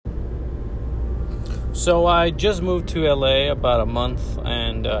So I just moved to LA about a month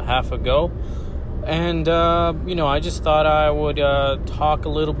and a half ago. And, I just thought I would talk a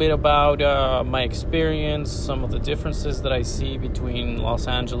little bit about my experience, some of the differences that I see between Los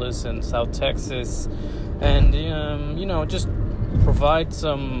Angeles and South Texas. And, just provide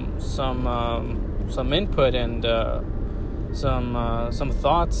some input and some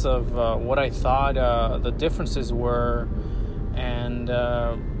thoughts of what I thought the differences were, and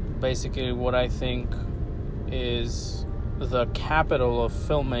basically what I think is the capital of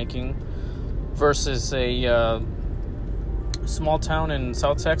filmmaking versus a small town in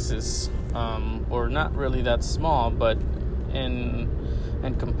South Texas, or not really that small, but in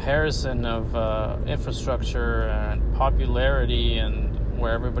comparison of infrastructure and popularity and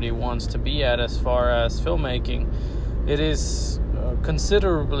where everybody wants to be at as far as filmmaking, it is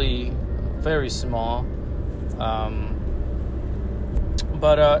considerably very small.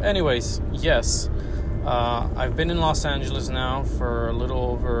 But anyways, yes, I've been in Los Angeles now for a little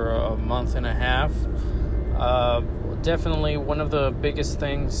over a month and a half. Definitely one of the biggest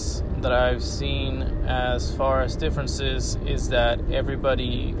things that I've seen as far as differences is that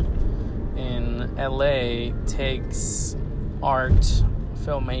everybody in LA takes art,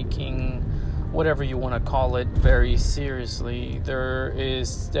 filmmaking, whatever you want to call it, very seriously. There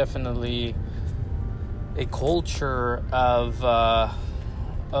is definitely a culture of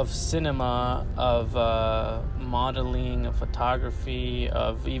cinema, of modeling, of photography,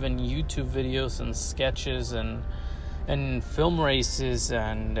 of even YouTube videos and sketches and film races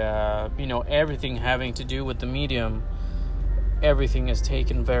and everything having to do with the medium. Everything is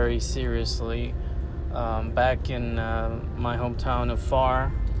taken very seriously. Back in my hometown of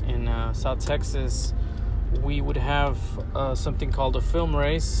Pharr in South Texas, we would have something called a film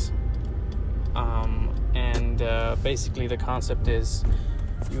race, and basically the concept is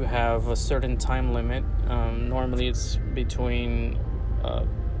you have a certain time limit. Normally it's between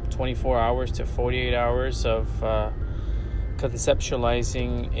 24 hours to 48 hours of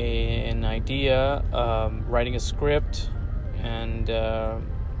conceptualizing an idea, writing a script, and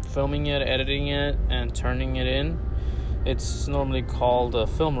filming it, editing it, and turning it in. It's normally called a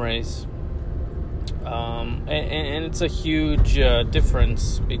film race. And it's a huge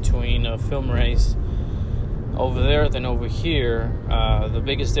difference between a film race over there than over here. The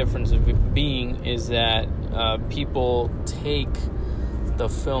biggest difference being is that people take the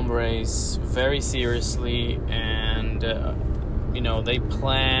film race very seriously, and they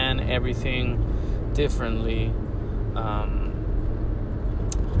plan everything differently.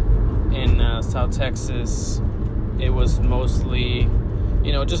 In South Texas, it was mostly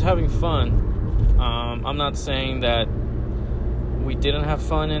just having fun. I'm not saying that we didn't have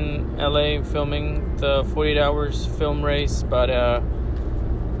fun in LA filming the 48 hours film race, but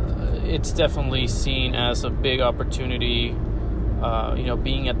it's definitely seen as a big opportunity.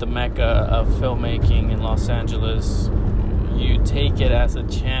 Being at the mecca of filmmaking in Los Angeles, you take it as a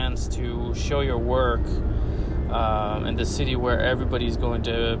chance to show your work in the city where everybody's going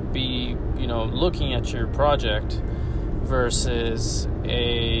to be, looking at your project, versus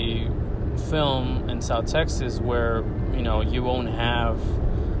a film in South Texas where you won't have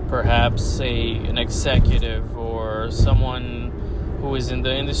perhaps an executive or someone who is in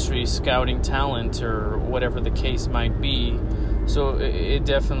the industry scouting talent or whatever the case might be. So it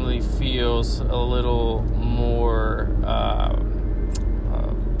definitely feels a little more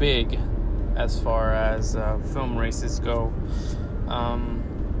big as far as film races go.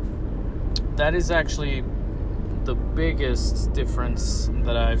 That is actually the biggest difference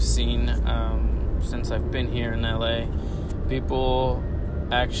that I've seen since I've been here in LA. People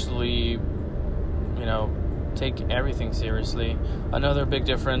actually, take everything seriously. Another big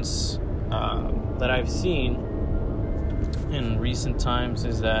difference that I've seen in recent times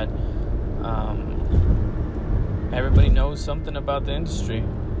is that everybody knows something about the industry.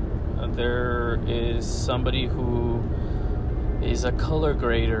 There is somebody who is a color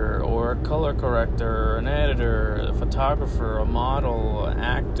grader or a color corrector, an editor, a photographer, a model, an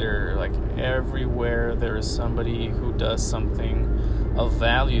actor. Like everywhere there is somebody who does something of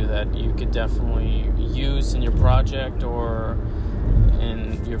value that you could definitely use in your project or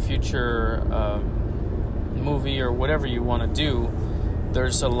in your future movie or whatever you want to do.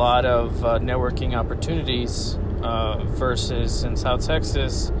 There's a lot of networking opportunities versus in South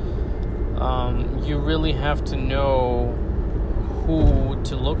Texas. You really have to know who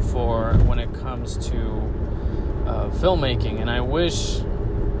to look for when it comes to filmmaking, and I wish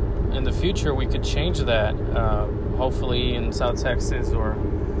in the future we could change that. Hopefully in South Texas, or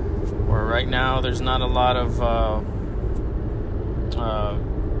right now there's not a lot of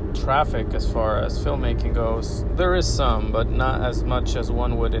traffic as far as filmmaking goes. There is some, but not as much as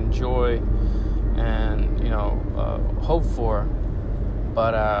one would enjoy and hope for.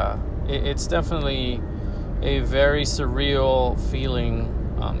 But it's definitely a very surreal feeling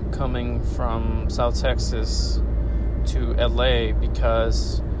coming from South Texas to LA,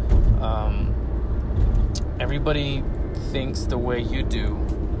 because everybody thinks the way you do.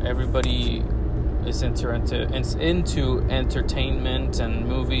 Everybody is into entertainment and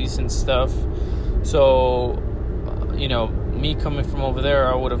movies and stuff. So, me coming from over there,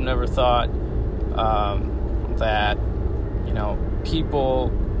 I would have never thought that,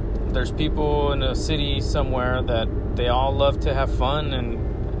 there's people in a city somewhere that they all love to have fun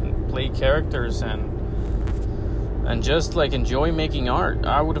and play characters and just like enjoy making art.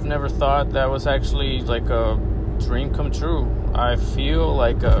 I would have never thought that was actually like a dream come true. I feel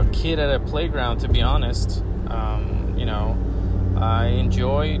like a kid at a playground, to be honest. I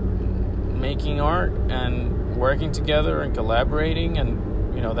enjoy making art and working together and collaborating, and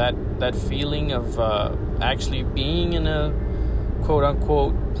that feeling of actually being in a quote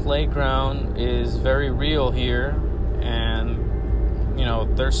unquote playground is very real here. And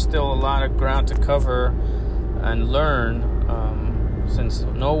there's still a lot of ground to cover and learn, since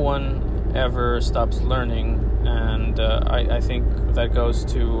no one ever stops learning. And I think that goes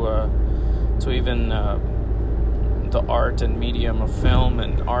to even the art and medium of film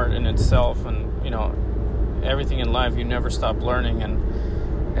and art in itself, and everything in life. You never stop learning, and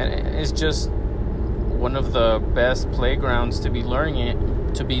it's just one of the best playgrounds to be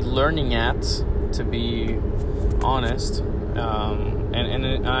learning at, to be honest.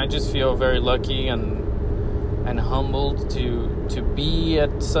 And I just feel very lucky and humbled to be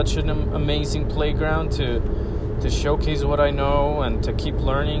at such an amazing playground, to showcase what I know and to keep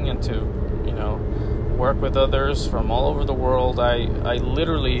learning and to work with others from all over the world. I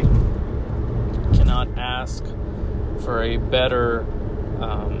literally cannot ask for a better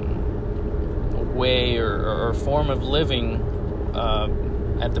way or form of living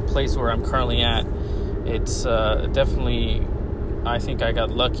at the place where I'm currently at. It's definitely, I think I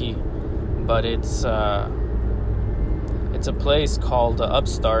got lucky, but it's a place called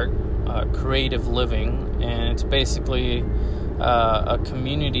Upstart Creative Living, and it's basically a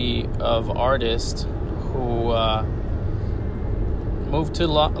community of artists who moved to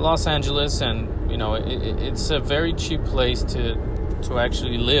Los Angeles, and it's a very cheap place to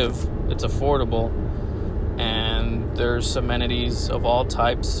actually live. It's affordable, and there's amenities of all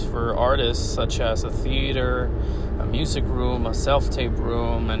types for artists, such as a theater, a music room, a self-tape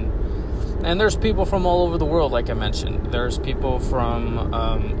room, and there's people from all over the world. Like I mentioned, there's people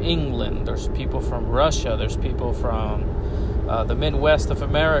from England, there's people from Russia, there's people from the Midwest of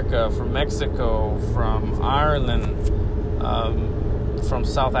America, from Mexico, from Ireland, from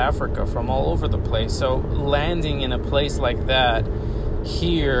South Africa, from all over the place. So landing in a place like that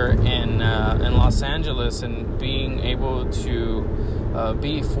here in Los Angeles, and being able to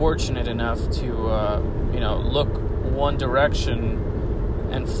be fortunate enough to look one direction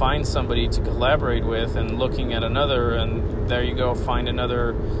and find somebody to collaborate with, and looking at another, and there you go, find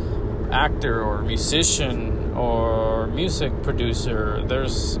another actor or musician or music producer.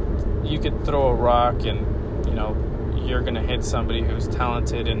 You could throw a rock and you're gonna hit somebody who's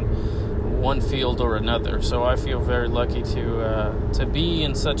talented in one field or another. So I feel very lucky to be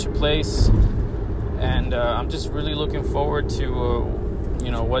in such a place, and I'm just really looking forward to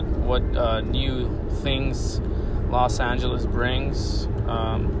what new things Los Angeles brings.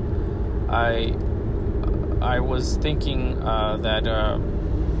 I was thinking that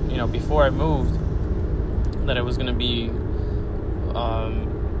before I moved, that it was going to be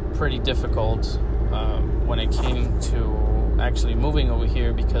pretty difficult when it came to actually moving over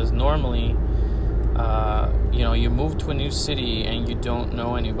here, because normally you move to a new city and you don't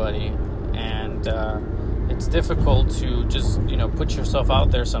know anybody, and it's difficult to just put yourself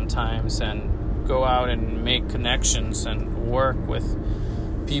out there sometimes and go out and make connections and work with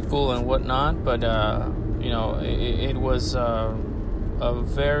people and whatnot. But it was a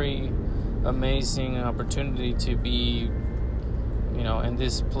very amazing opportunity to be in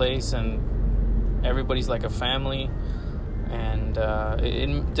this place, and everybody's like a family, and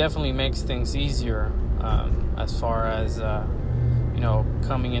it definitely makes things easier as far as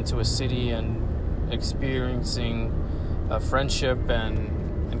coming into a city and experiencing friendship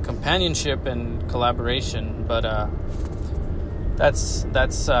and companionship and collaboration. But that's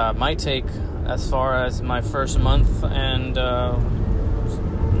my take as far as my first month, and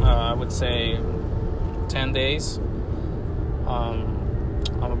I would say 10 days.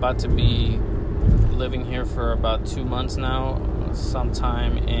 I'm about to be living here for about 2 months now,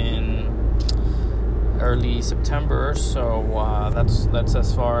 sometime in early September. So that's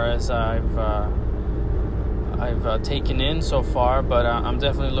as far as I've taken in so far. But I'm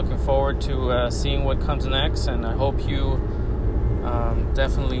definitely looking forward to seeing what comes next, and I hope you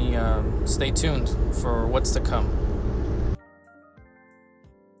definitely stay tuned for what's to come.